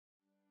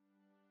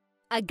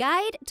A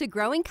guide to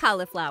growing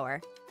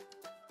cauliflower.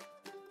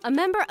 A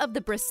member of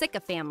the Brassica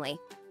family,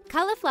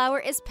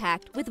 cauliflower is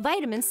packed with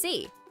vitamin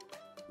C.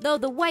 Though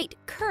the white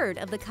curd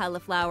of the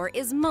cauliflower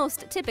is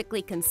most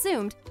typically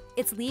consumed,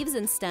 its leaves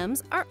and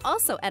stems are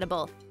also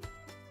edible.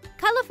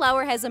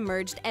 Cauliflower has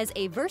emerged as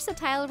a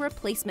versatile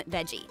replacement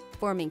veggie,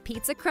 forming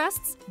pizza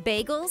crusts,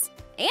 bagels,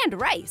 and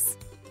rice.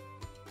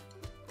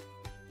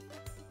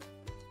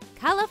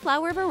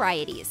 Cauliflower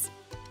varieties.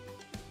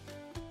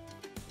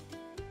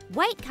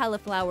 White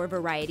cauliflower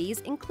varieties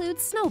include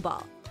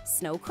Snowball,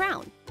 Snow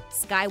Crown,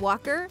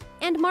 Skywalker,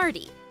 and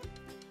Mardi.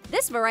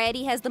 This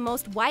variety has the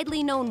most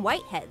widely known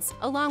white heads,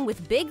 along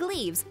with big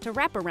leaves to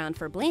wrap around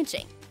for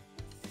blanching.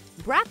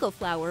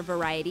 Broccoflower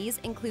varieties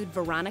include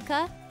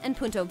Veronica and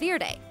Punto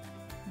Verde.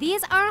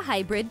 These are a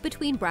hybrid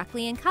between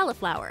broccoli and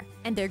cauliflower,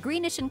 and they're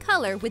greenish in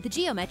color with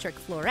geometric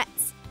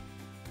florets.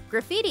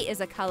 Graffiti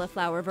is a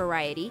cauliflower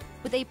variety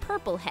with a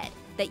purple head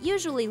that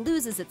usually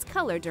loses its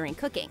color during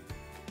cooking.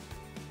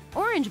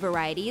 Orange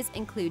varieties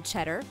include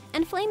Cheddar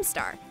and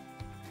Flamestar.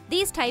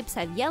 These types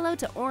have yellow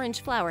to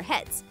orange flower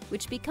heads,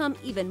 which become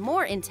even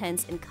more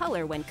intense in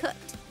color when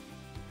cooked.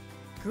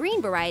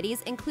 Green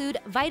varieties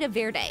include Vita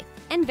Verde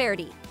and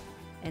Verdi,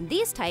 and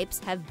these types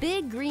have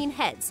big green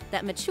heads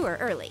that mature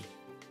early.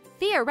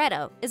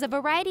 Fioretto is a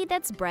variety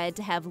that's bred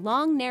to have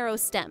long, narrow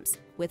stems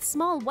with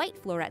small white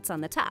florets on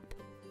the top.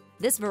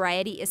 This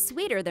variety is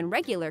sweeter than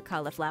regular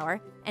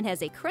cauliflower and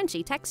has a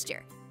crunchy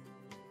texture.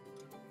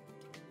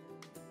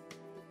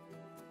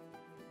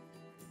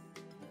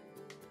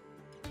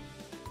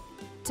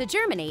 To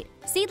germinate,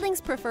 seedlings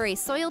prefer a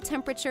soil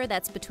temperature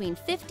that's between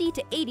 50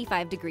 to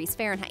 85 degrees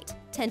Fahrenheit,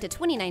 10 to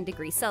 29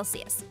 degrees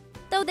Celsius,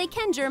 though they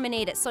can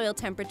germinate at soil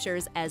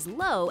temperatures as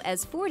low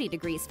as 40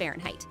 degrees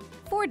Fahrenheit,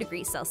 4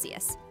 degrees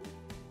Celsius.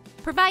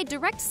 Provide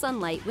direct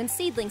sunlight when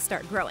seedlings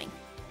start growing,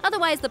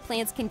 otherwise the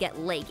plants can get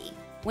leggy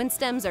when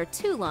stems are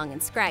too long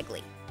and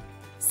scraggly.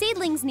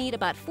 Seedlings need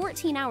about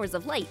 14 hours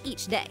of light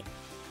each day.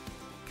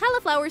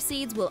 Cauliflower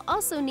seeds will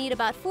also need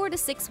about 4 to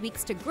 6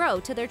 weeks to grow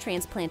to their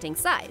transplanting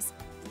size.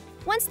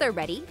 Once they're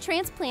ready,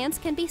 transplants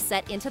can be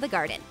set into the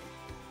garden.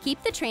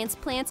 Keep the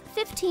transplants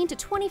 15 to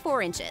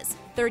 24 inches,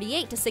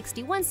 38 to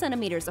 61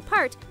 centimeters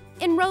apart,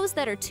 in rows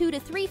that are 2 to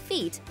 3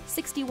 feet,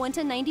 61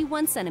 to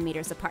 91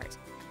 centimeters apart.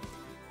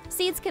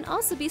 Seeds can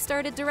also be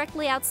started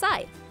directly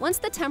outside once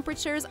the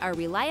temperatures are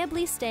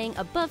reliably staying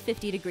above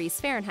 50 degrees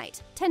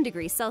Fahrenheit, 10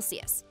 degrees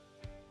Celsius.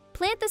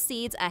 Plant the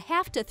seeds a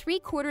half to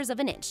 3/4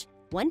 of an inch,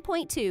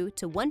 1.2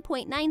 to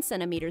 1.9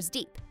 centimeters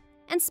deep,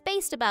 and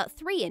spaced about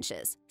 3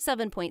 inches,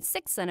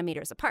 7.6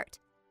 centimeters apart.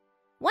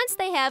 Once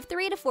they have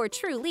 3 to 4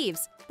 true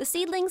leaves, the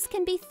seedlings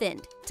can be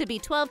thinned to be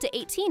 12 to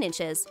 18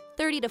 inches,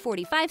 30 to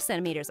 45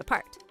 centimeters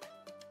apart.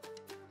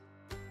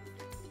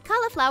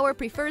 Cauliflower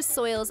prefers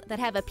soils that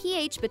have a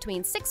pH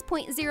between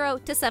 6.0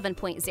 to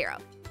 7.0,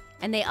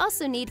 and they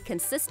also need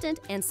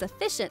consistent and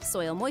sufficient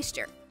soil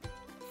moisture.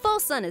 Full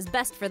sun is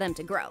best for them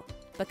to grow,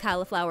 but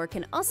cauliflower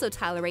can also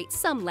tolerate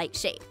some light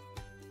shade.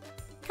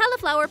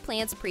 Cauliflower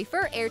plants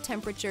prefer air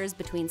temperatures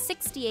between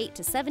 68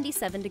 to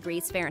 77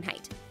 degrees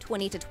Fahrenheit,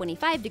 20 to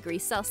 25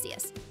 degrees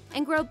Celsius,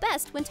 and grow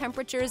best when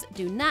temperatures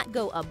do not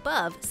go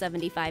above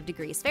 75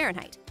 degrees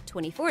Fahrenheit,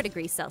 24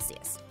 degrees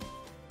Celsius.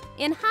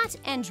 In hot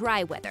and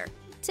dry weather,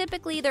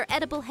 typically their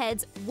edible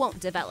heads won't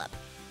develop.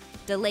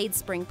 Delayed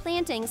spring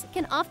plantings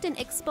can often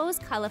expose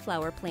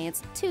cauliflower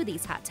plants to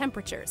these hot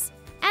temperatures.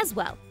 As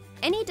well,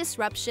 any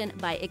disruption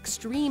by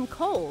extreme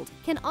cold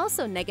can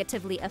also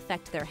negatively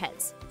affect their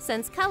heads,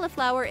 since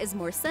cauliflower is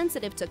more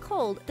sensitive to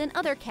cold than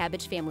other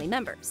cabbage family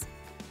members.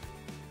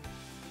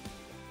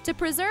 To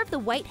preserve the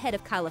white head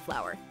of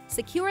cauliflower,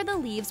 secure the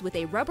leaves with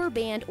a rubber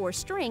band or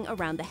string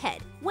around the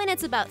head when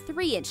it's about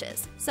 3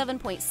 inches,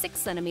 7.6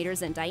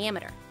 centimeters in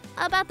diameter,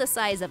 about the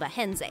size of a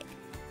hen's egg.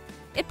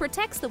 It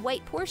protects the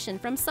white portion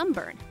from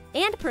sunburn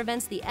and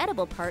prevents the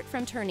edible part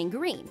from turning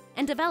green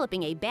and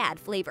developing a bad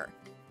flavor.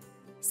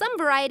 Some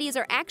varieties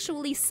are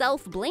actually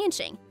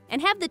self-blanching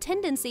and have the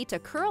tendency to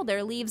curl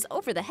their leaves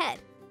over the head.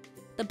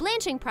 The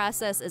blanching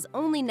process is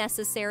only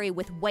necessary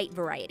with white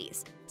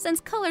varieties, since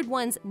colored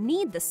ones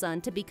need the sun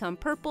to become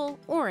purple,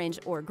 orange,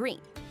 or green.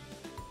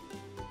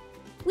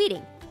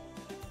 Weeding.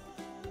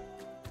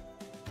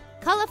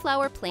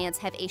 Cauliflower plants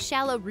have a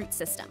shallow root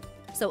system,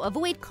 so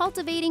avoid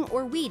cultivating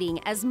or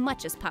weeding as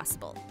much as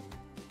possible.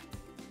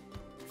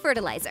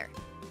 Fertilizer.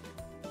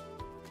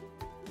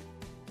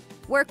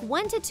 Work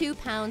 1 to 2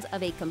 pounds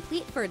of a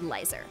complete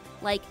fertilizer,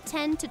 like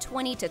 10 to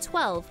 20 to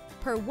 12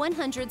 per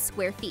 100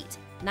 square feet,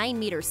 9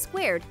 meters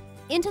squared,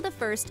 into the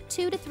first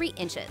 2 to 3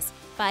 inches,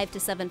 5 to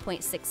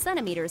 7.6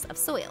 centimeters of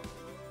soil.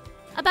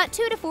 About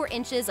 2 to 4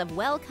 inches of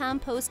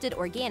well-composted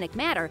organic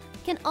matter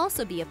can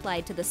also be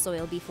applied to the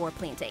soil before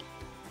planting.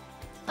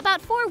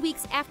 About 4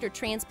 weeks after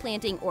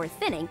transplanting or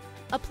thinning,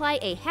 apply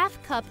a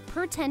half cup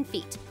per 10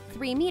 feet,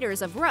 3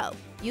 meters of row,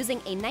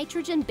 using a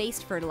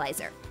nitrogen-based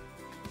fertilizer.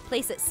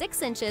 Place it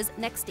 6 inches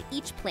next to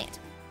each plant,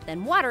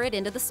 then water it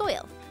into the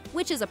soil,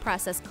 which is a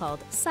process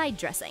called side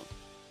dressing.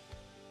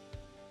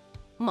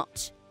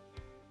 Mulch.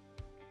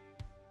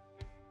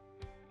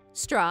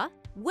 Straw,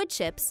 Wood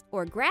chips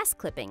or grass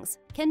clippings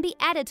can be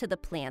added to the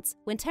plants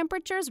when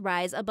temperatures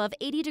rise above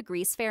 80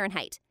 degrees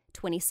Fahrenheit,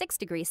 26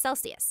 degrees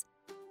Celsius.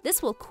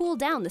 This will cool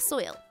down the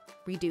soil,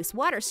 reduce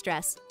water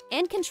stress,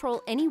 and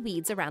control any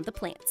weeds around the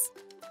plants.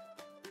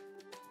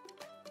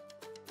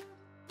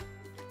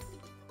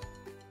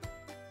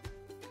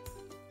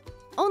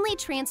 Only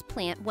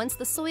transplant once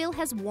the soil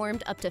has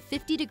warmed up to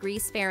 50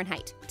 degrees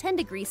Fahrenheit, 10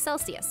 degrees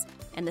Celsius,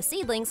 and the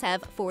seedlings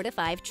have 4 to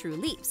 5 true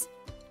leaves.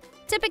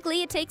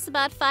 Typically, it takes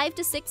about 5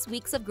 to 6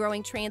 weeks of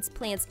growing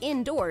transplants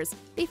indoors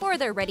before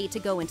they're ready to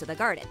go into the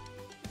garden.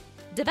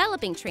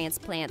 Developing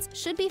transplants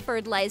should be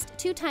fertilized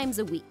 2 times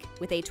a week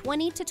with a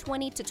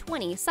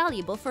 20-20-20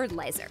 soluble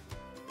fertilizer.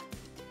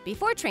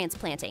 Before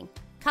transplanting,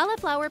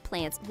 cauliflower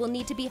plants will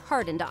need to be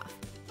hardened off.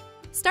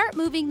 Start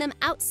moving them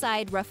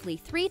outside roughly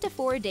 3 to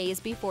 4 days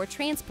before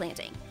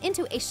transplanting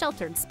into a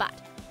sheltered spot.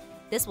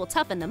 This will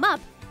toughen them up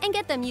and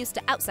get them used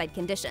to outside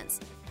conditions,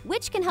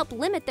 which can help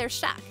limit their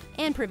shock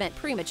and prevent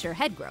premature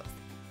head growth.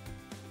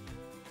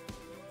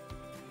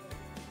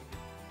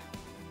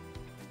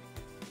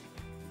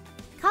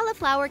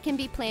 Cauliflower can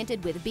be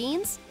planted with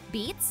beans,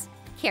 beets,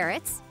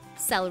 carrots,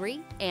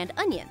 celery, and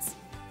onions.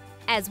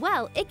 As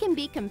well, it can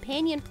be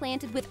companion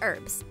planted with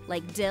herbs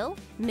like dill,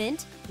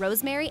 mint,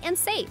 rosemary, and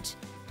sage.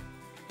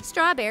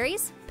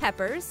 Strawberries,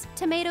 peppers,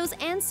 tomatoes,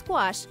 and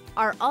squash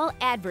are all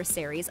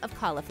adversaries of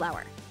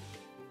cauliflower.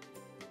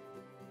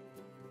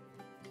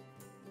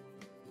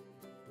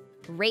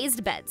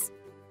 Raised beds.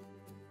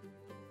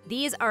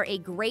 These are a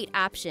great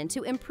option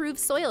to improve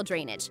soil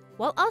drainage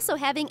while also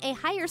having a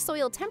higher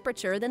soil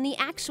temperature than the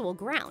actual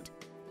ground.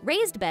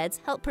 Raised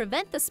beds help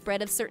prevent the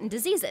spread of certain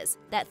diseases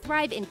that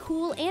thrive in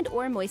cool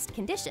and/or moist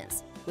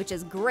conditions, which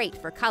is great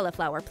for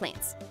cauliflower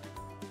plants.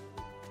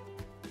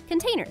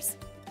 Containers.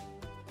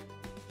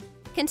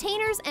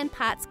 Containers and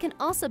pots can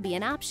also be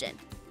an option,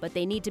 but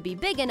they need to be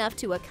big enough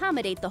to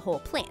accommodate the whole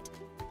plant.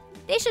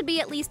 They should be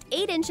at least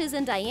 8 inches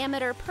in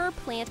diameter per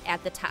plant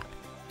at the top.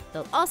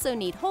 They'll also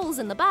need holes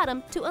in the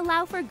bottom to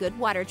allow for good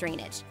water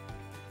drainage.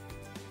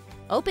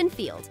 Open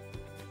field.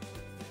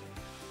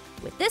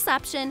 With this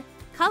option,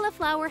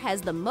 cauliflower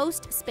has the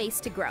most space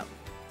to grow.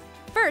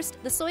 First,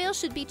 the soil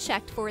should be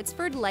checked for its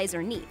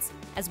fertilizer needs,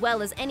 as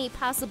well as any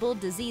possible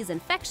disease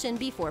infection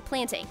before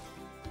planting.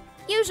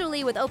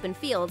 Usually with open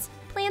fields,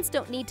 plants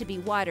don't need to be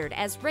watered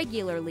as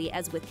regularly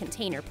as with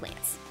container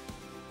plants.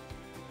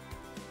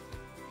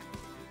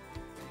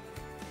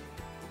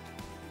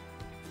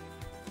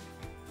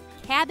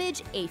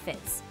 Cabbage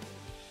aphids.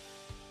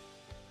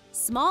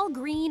 Small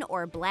green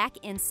or black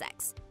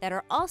insects that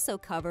are also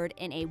covered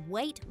in a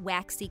white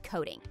waxy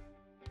coating.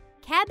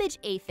 Cabbage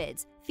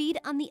aphids feed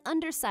on the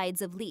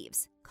undersides of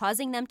leaves,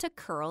 causing them to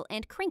curl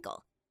and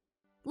crinkle.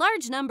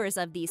 Large numbers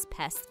of these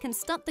pests can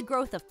stunt the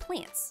growth of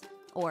plants,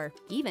 or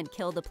even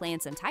kill the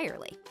plants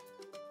entirely.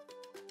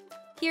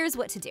 Here's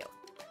what to do.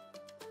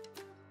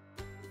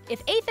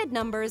 If aphid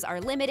numbers are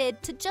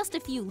limited to just a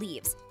few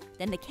leaves,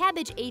 then the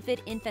cabbage aphid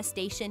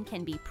infestation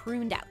can be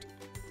pruned out.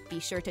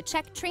 Be sure to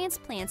check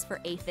transplants for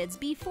aphids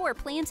before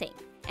planting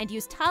and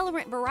use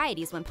tolerant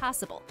varieties when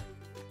possible.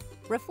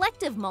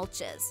 Reflective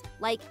mulches,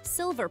 like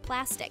silver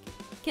plastic,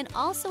 can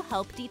also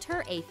help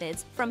deter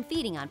aphids from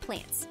feeding on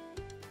plants.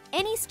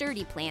 Any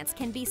sturdy plants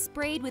can be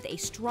sprayed with a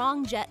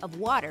strong jet of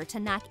water to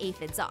knock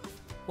aphids off,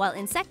 while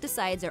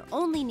insecticides are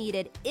only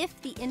needed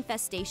if the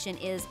infestation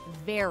is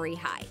very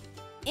high.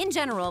 In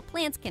general,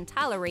 plants can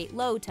tolerate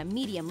low to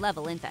medium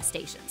level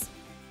infestations.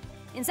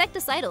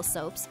 Insecticidal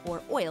soaps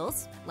or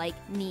oils, like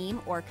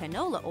neem or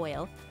canola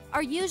oil,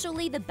 are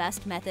usually the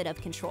best method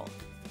of control.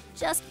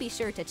 Just be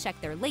sure to check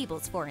their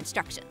labels for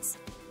instructions.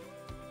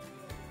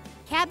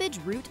 Cabbage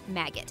root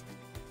maggot.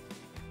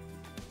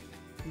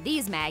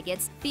 These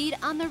maggots feed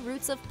on the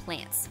roots of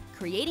plants,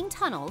 creating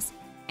tunnels,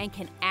 and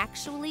can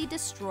actually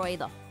destroy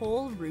the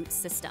whole root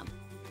system,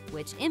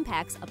 which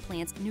impacts a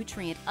plant's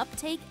nutrient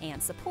uptake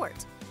and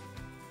support.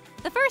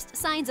 The first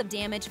signs of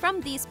damage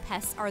from these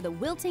pests are the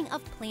wilting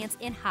of plants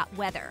in hot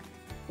weather,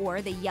 or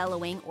the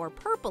yellowing or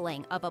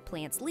purpling of a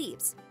plant's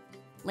leaves.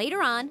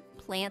 Later on,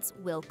 plants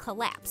will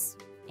collapse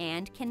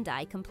and can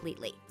die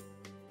completely.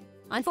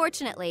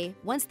 Unfortunately,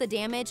 once the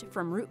damage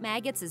from root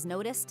maggots is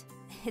noticed,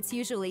 it's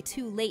usually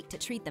too late to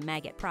treat the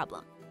maggot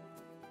problem.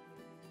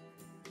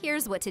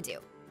 Here's what to do.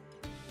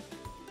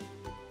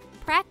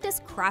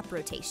 Practice crop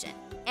rotation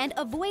and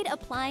avoid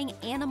applying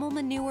animal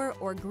manure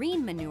or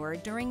green manure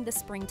during the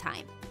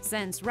springtime,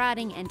 since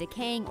rotting and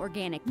decaying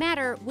organic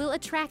matter will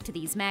attract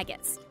these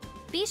maggots.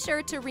 Be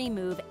sure to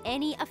remove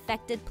any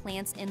affected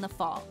plants in the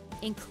fall,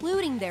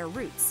 including their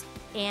roots,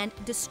 and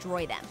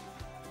destroy them.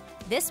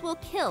 This will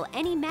kill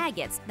any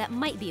maggots that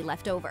might be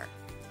left over.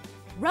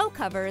 Row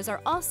covers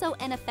are also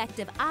an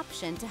effective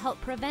option to help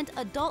prevent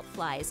adult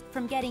flies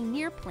from getting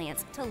near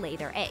plants to lay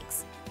their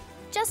eggs.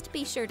 Just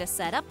be sure to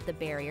set up the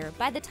barrier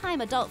by the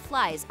time adult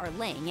flies are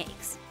laying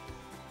eggs.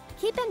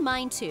 Keep in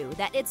mind, too,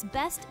 that it's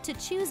best to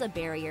choose a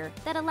barrier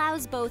that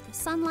allows both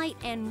sunlight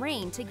and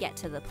rain to get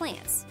to the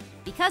plants.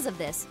 Because of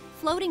this,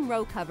 floating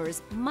row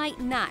covers might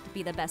not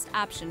be the best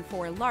option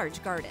for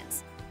large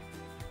gardens.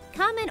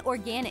 Common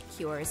organic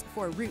cures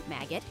for root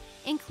maggot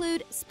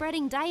include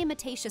spreading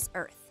diatomaceous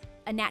earth,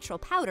 a natural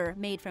powder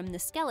made from the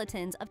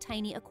skeletons of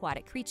tiny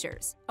aquatic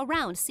creatures,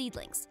 around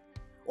seedlings,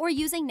 or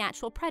using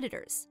natural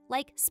predators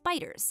like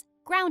spiders,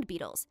 ground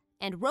beetles,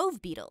 and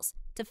rove beetles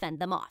to fend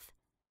them off.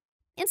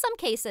 In some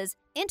cases,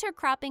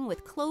 intercropping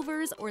with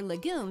clovers or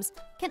legumes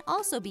can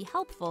also be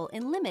helpful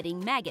in limiting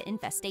maggot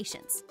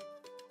infestations.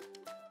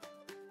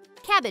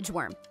 Cabbage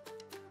worm.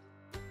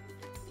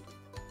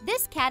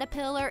 This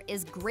caterpillar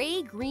is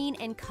gray-green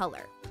in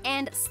color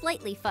and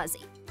slightly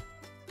fuzzy.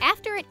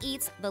 After it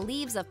eats the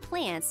leaves of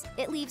plants,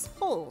 it leaves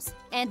holes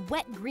and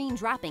wet green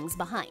droppings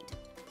behind.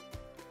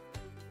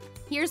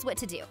 Here's what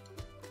to do.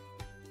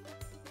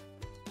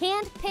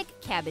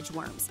 Hand-pick cabbage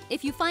worms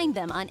if you find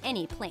them on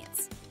any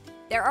plants.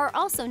 There are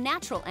also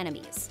natural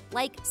enemies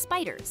like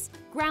spiders,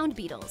 ground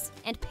beetles,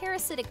 and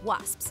parasitic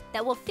wasps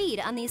that will feed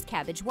on these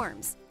cabbage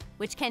worms,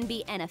 which can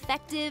be an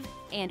effective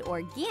and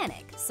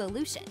organic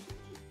solution.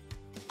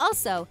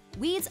 Also,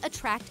 weeds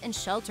attract and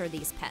shelter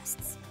these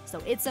pests,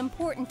 so it's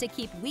important to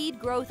keep weed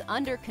growth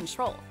under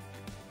control.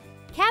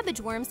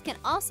 Cabbage worms can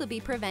also be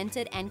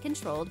prevented and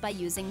controlled by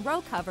using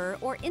row cover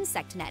or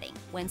insect netting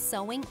when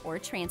sowing or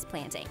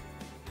transplanting.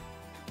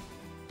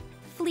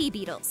 Flea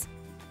beetles.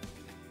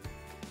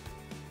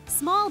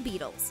 Small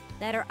beetles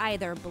that are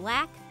either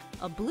black,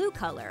 a blue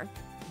color,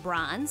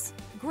 bronze,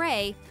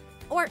 gray,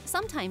 or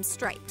sometimes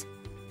striped.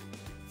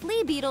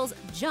 Flea beetles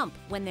jump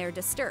when they're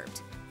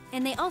disturbed,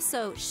 and they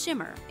also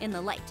shimmer in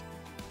the light.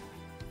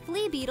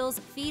 Flea beetles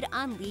feed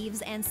on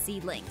leaves and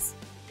seedlings,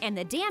 and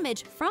the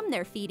damage from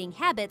their feeding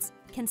habits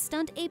can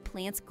stunt a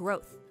plant's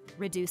growth,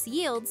 reduce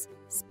yields,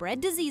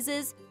 spread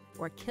diseases,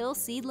 or kill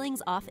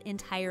seedlings off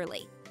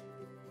entirely.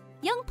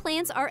 Young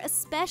plants are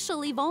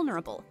especially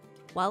vulnerable,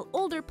 while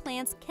older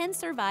plants can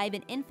survive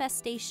an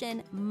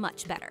infestation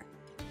much better.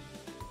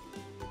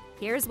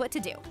 Here's what to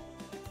do.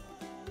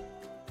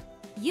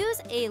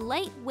 Use a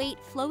lightweight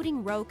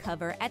floating row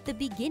cover at the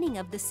beginning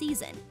of the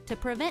season to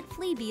prevent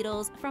flea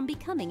beetles from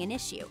becoming an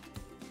issue.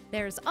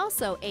 There's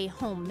also a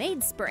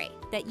homemade spray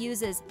that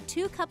uses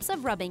 2 cups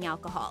of rubbing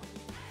alcohol,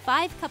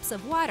 5 cups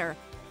of water,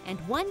 and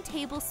 1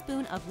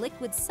 tablespoon of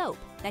liquid soap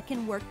that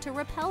can work to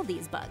repel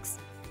these bugs.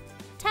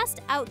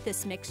 Test out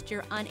this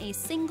mixture on a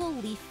single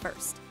leaf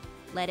first.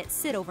 Let it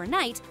sit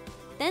overnight,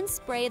 then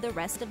spray the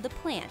rest of the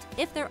plant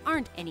if there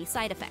aren't any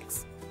side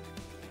effects.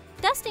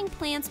 Dusting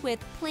plants with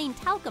plain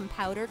talcum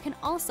powder can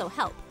also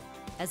help,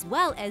 as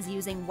well as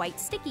using white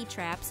sticky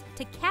traps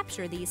to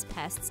capture these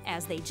pests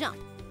as they jump.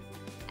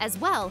 As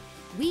well,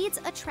 weeds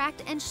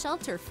attract and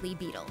shelter flea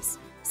beetles,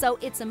 so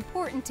it's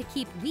important to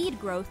keep weed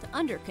growth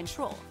under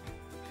control.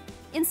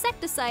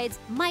 Insecticides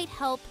might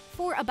help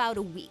for about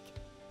a week,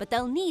 but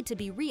they'll need to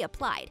be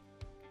reapplied,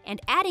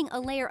 and adding a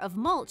layer of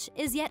mulch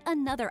is yet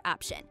another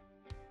option.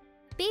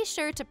 Be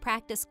sure to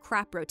practice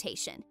crop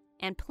rotation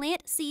and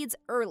plant seeds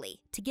early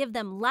to give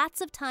them lots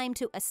of time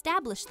to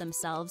establish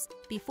themselves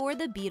before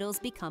the beetles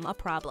become a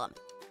problem.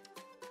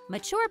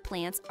 Mature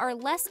plants are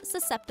less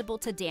susceptible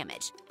to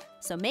damage,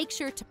 so make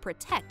sure to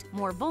protect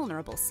more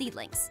vulnerable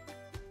seedlings.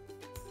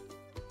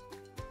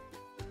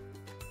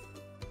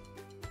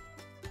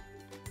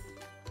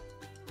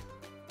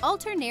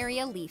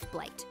 Alternaria leaf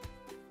blight.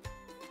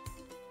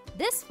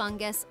 This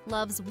fungus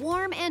loves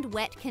warm and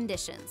wet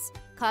conditions,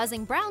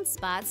 causing brown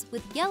spots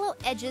with yellow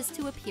edges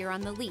to appear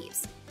on the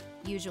leaves,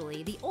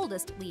 usually the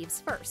oldest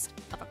leaves first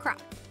of a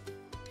crop.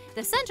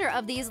 The center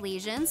of these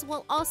lesions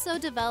will also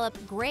develop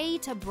gray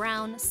to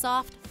brown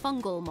soft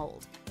fungal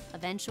mold,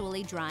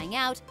 eventually drying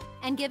out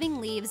and giving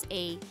leaves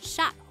a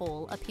shot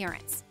hole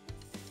appearance.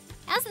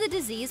 As the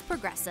disease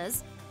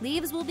progresses,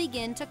 leaves will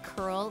begin to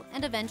curl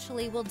and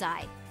eventually will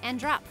die and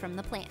drop from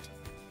the plant.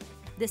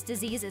 This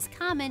disease is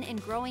common in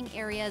growing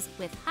areas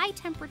with high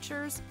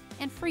temperatures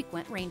and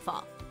frequent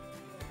rainfall.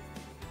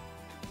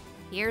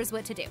 Here's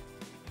what to do.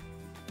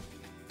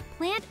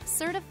 Plant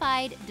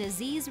certified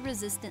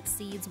disease-resistant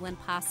seeds when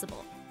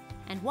possible,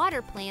 and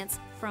water plants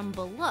from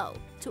below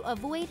to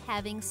avoid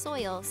having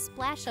soil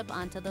splash up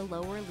onto the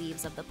lower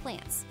leaves of the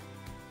plants.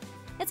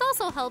 It's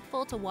also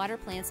helpful to water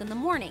plants in the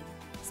morning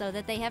so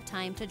that they have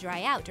time to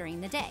dry out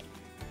during the day.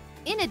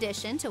 In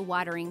addition to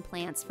watering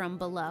plants from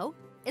below,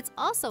 it's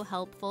also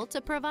helpful to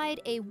provide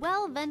a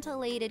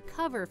well-ventilated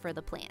cover for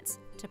the plants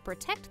to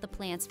protect the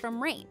plants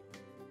from rain.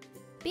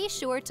 Be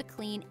sure to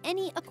clean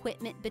any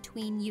equipment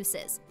between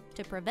uses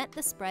to prevent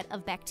the spread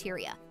of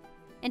bacteria.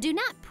 And do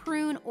not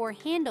prune or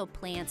handle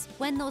plants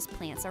when those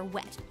plants are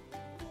wet.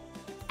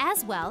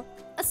 As well,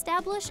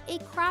 establish a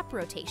crop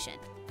rotation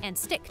and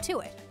stick to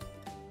it.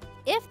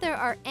 If there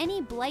are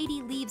any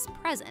blighty leaves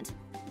present,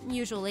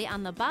 usually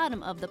on the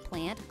bottom of the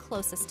plant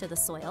closest to the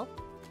soil,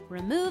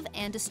 remove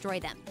and destroy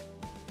them.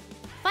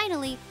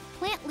 Finally,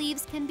 plant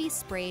leaves can be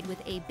sprayed with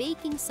a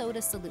baking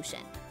soda solution,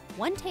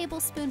 1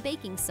 tablespoon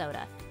baking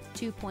soda,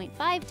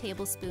 2.5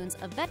 tablespoons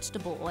of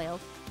vegetable oil,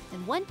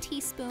 and 1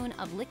 teaspoon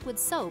of liquid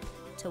soap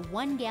to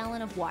 1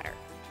 gallon of water,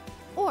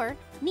 or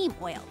neem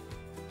oil.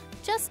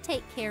 Just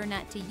take care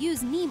not to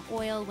use neem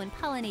oil when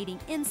pollinating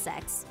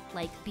insects,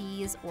 like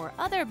bees or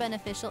other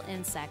beneficial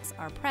insects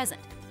are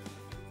present.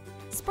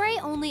 Spray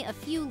only a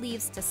few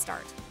leaves to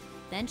start,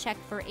 then check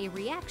for a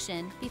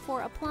reaction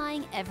before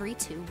applying every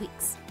 2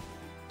 weeks.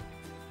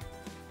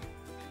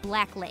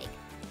 Blackleg.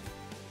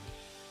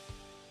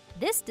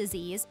 This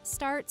disease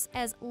starts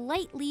as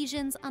light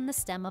lesions on the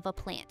stem of a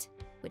plant,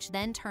 which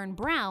then turn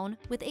brown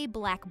with a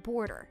black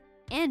border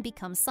and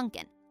become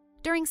sunken.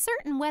 During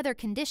certain weather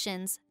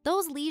conditions,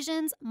 those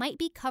lesions might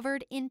be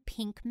covered in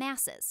pink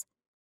masses.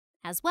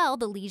 As well,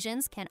 the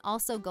lesions can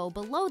also go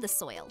below the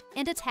soil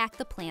and attack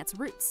the plant's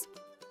roots.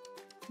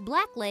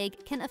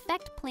 Blackleg can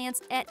affect plants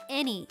at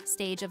any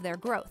stage of their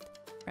growth,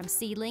 from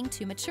seedling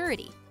to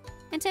maturity,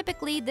 and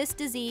typically this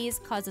disease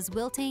causes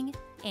wilting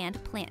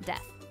and plant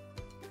death.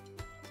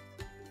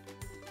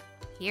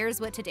 Here's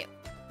what to do.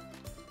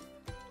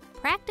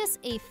 Practice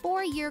a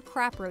 4-year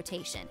crop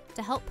rotation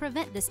to help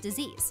prevent this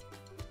disease.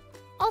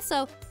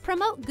 Also,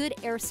 promote good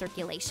air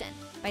circulation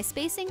by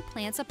spacing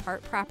plants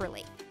apart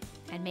properly,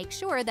 and make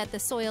sure that the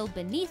soil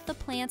beneath the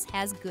plants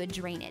has good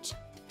drainage.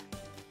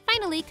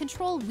 Finally,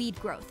 control weed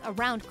growth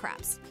around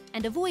crops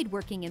and avoid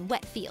working in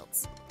wet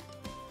fields.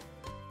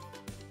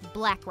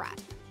 Black rot.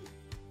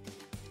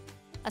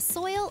 A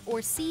soil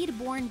or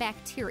seed-borne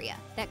bacteria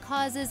that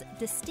causes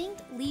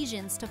distinct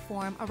lesions to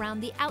form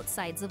around the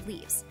outsides of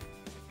leaves.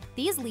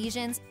 These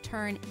lesions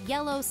turn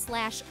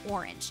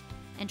yellow/orange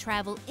and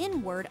travel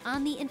inward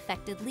on the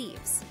infected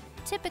leaves,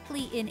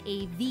 typically in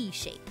a V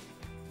shape.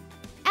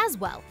 As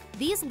well,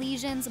 these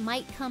lesions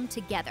might come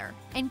together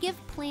and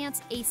give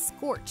plants a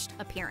scorched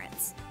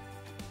appearance.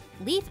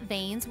 Leaf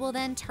veins will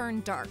then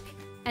turn dark,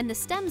 and the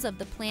stems of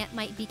the plant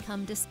might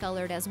become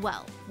discolored as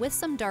well, with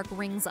some dark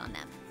rings on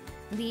them.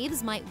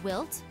 Leaves might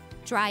wilt,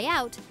 dry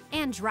out,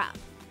 and drop,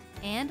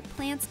 and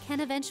plants can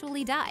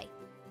eventually die.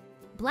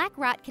 Black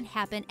rot can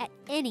happen at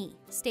any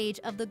stage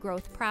of the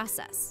growth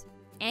process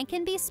and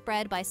can be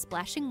spread by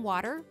splashing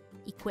water,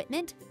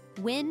 equipment,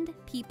 wind,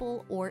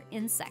 people, or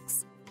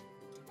insects.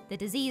 The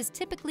disease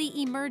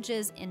typically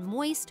emerges in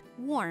moist,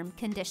 warm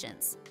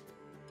conditions.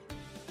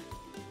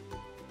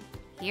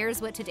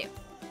 Here's what to do.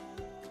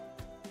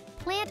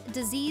 Plant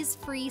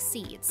disease-free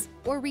seeds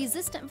or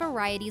resistant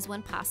varieties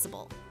when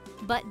possible,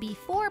 but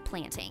before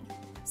planting,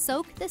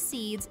 soak the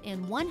seeds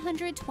in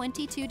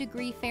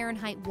 122°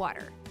 Fahrenheit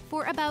water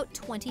for about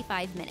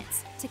 25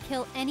 minutes to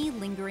kill any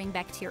lingering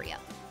bacteria.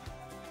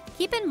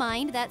 Keep in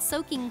mind that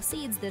soaking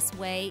seeds this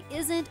way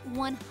isn't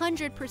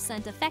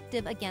 100%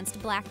 effective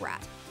against black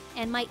rot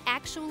and might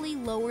actually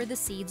lower the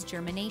seed's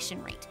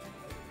germination rate.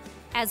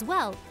 As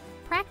well,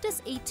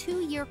 practice a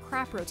 2-year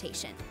crop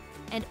rotation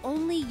and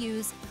only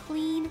use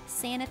clean,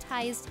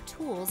 sanitized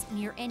tools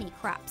near any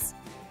crops.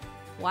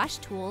 Wash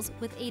tools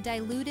with a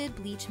diluted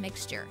bleach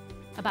mixture,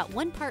 about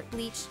 1 part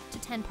bleach to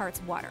 10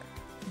 parts water.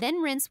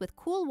 Then rinse with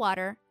cool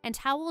water and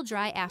towel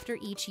dry after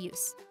each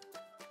use.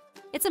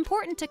 It's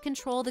important to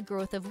control the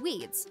growth of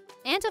weeds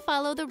and to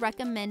follow the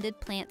recommended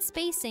plant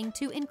spacing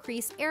to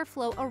increase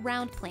airflow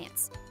around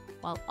plants,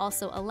 while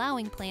also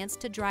allowing plants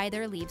to dry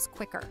their leaves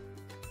quicker.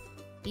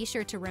 Be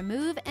sure to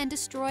remove and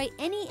destroy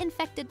any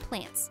infected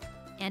plants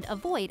and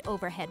avoid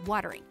overhead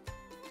watering.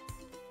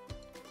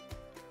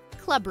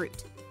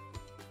 Clubroot.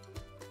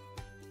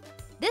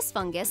 This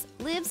fungus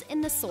lives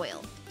in the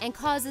soil and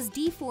causes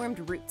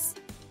deformed roots,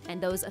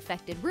 and those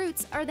affected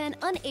roots are then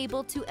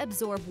unable to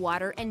absorb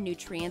water and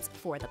nutrients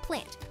for the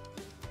plant.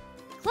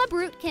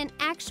 Clubroot can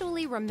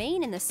actually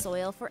remain in the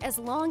soil for as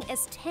long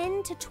as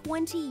 10 to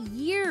 20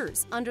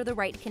 years under the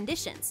right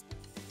conditions,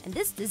 and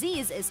this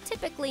disease is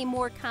typically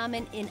more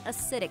common in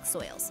acidic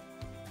soils.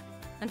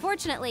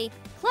 Unfortunately,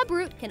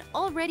 clubroot can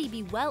already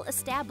be well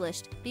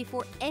established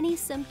before any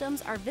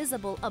symptoms are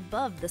visible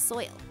above the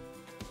soil.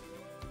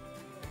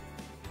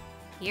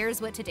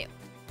 Here's what to do.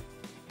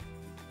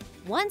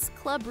 Once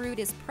clubroot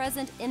is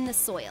present in the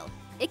soil,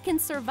 it can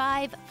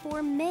survive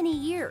for many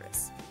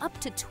years, up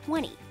to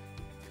 20.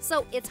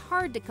 So it's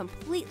hard to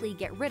completely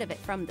get rid of it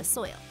from the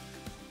soil.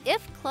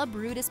 If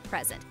clubroot is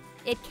present,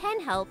 it can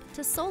help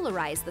to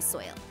solarize the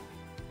soil.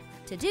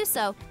 To do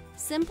so,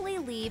 simply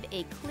leave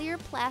a clear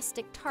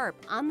plastic tarp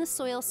on the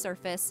soil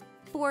surface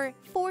for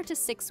 4 to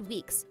 6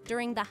 weeks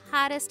during the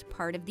hottest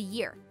part of the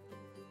year.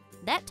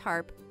 That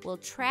tarp will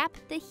trap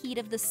the heat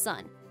of the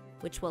sun,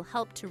 which will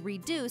help to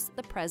reduce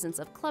the presence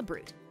of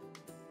clubroot.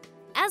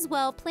 As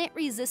well, plant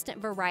resistant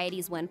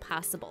varieties when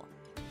possible.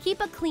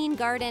 Keep a clean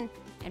garden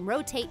and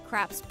rotate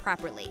crops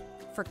properly.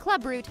 For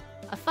clubroot,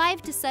 a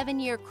 5 to 7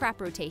 year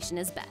crop rotation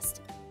is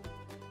best.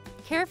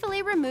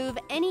 Carefully remove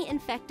any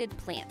infected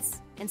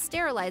plants and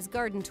sterilize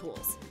garden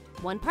tools,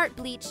 1 part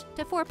bleach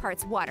to 4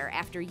 parts water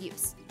after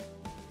use.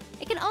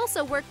 It can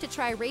also work to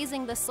try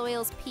raising the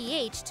soil's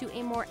pH to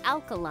a more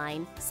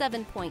alkaline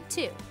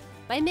 7.2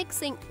 by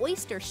mixing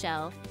oyster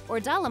shell or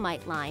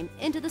dolomite lime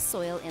into the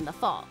soil in the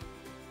fall.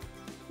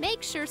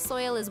 Make sure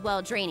soil is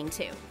well draining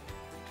too.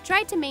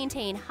 Try to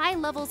maintain high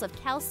levels of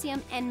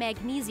calcium and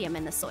magnesium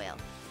in the soil,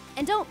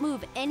 and don't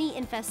move any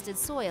infested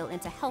soil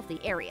into healthy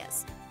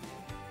areas.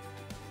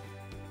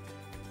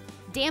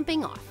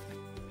 Damping off.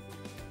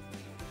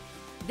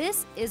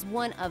 This is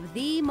one of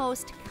the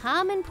most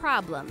common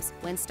problems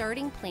when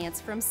starting plants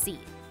from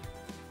seed.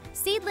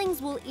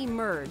 Seedlings will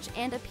emerge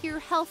and appear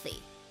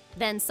healthy.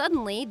 Then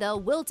suddenly they'll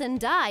wilt and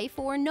die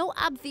for no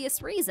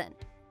obvious reason.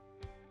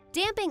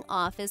 Damping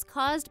off is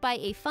caused by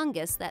a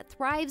fungus that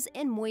thrives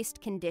in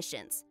moist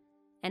conditions,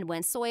 and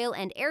when soil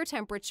and air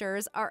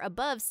temperatures are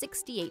above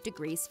 68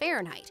 degrees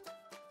Fahrenheit.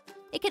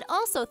 It can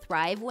also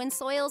thrive when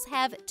soils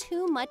have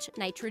too much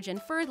nitrogen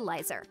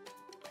fertilizer.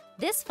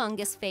 This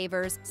fungus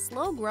favors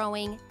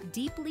slow-growing,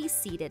 deeply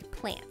seeded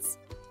plants.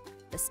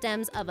 The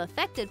stems of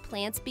affected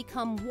plants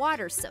become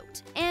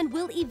water-soaked and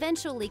will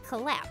eventually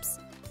collapse,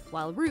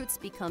 while roots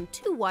become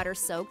too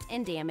water-soaked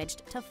and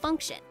damaged to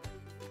function.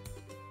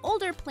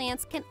 Older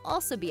plants can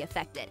also be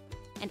affected,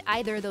 and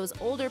either those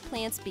older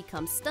plants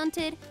become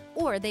stunted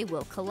or they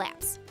will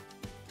collapse.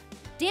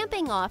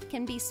 Damping off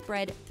can be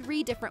spread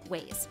 3 different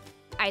ways,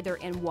 either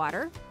in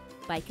water,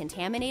 by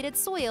contaminated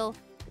soil,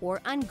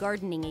 or on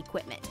gardening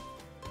equipment.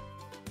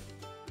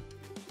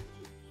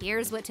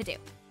 Here's what to do.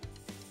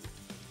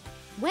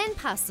 When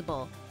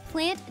possible,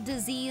 plant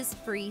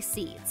disease-free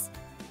seeds.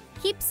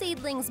 Keep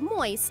seedlings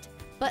moist,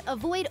 but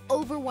avoid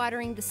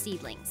overwatering the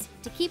seedlings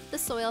to keep the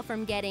soil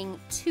from getting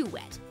too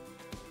wet.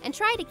 And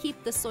try to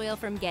keep the soil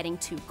from getting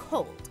too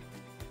cold.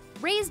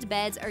 Raised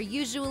beds are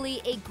usually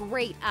a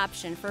great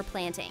option for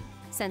planting,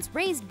 since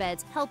raised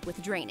beds help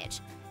with drainage.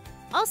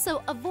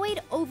 Also,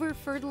 avoid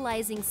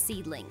over-fertilizing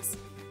seedlings,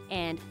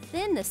 and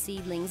thin the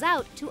seedlings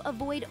out to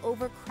avoid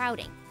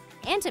overcrowding,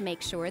 and to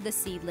make sure the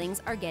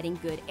seedlings are getting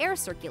good air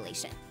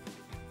circulation.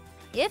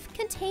 If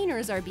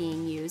containers are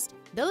being used,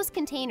 those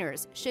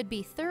containers should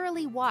be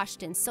thoroughly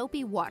washed in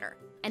soapy water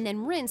and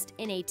then rinsed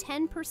in a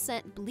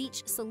 10%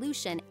 bleach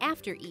solution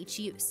after each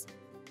use.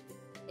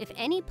 If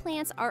any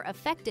plants are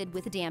affected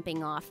with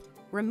damping off,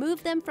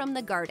 remove them from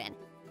the garden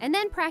and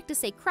then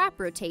practice a crop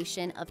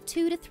rotation of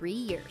 2 to 3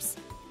 years.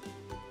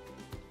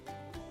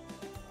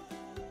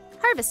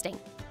 Harvesting.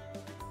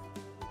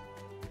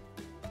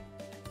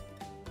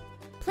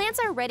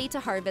 Plants are ready to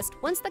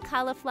harvest once the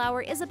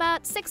cauliflower is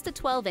about 6 to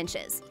 12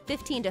 inches,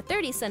 15 to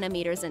 30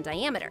 centimeters in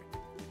diameter.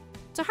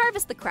 To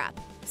harvest the crop,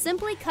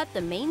 simply cut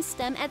the main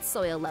stem at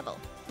soil level,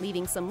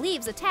 leaving some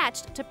leaves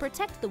attached to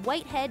protect the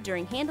white head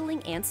during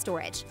handling and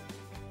storage.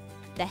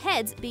 The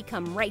heads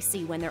become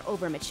ricey when they're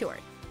over-matured,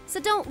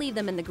 so don't leave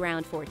them in the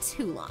ground for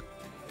too long.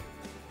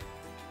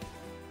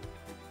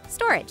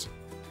 Storage.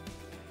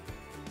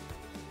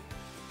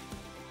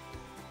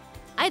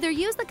 Either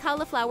use the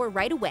cauliflower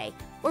right away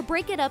or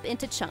break it up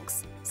into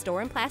chunks,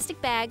 store in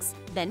plastic bags,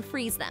 then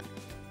freeze them.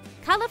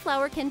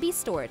 Cauliflower can be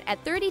stored at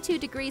 32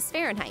 degrees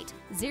Fahrenheit,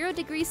 0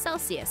 degrees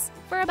Celsius,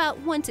 for about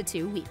 1 to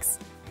 2 weeks.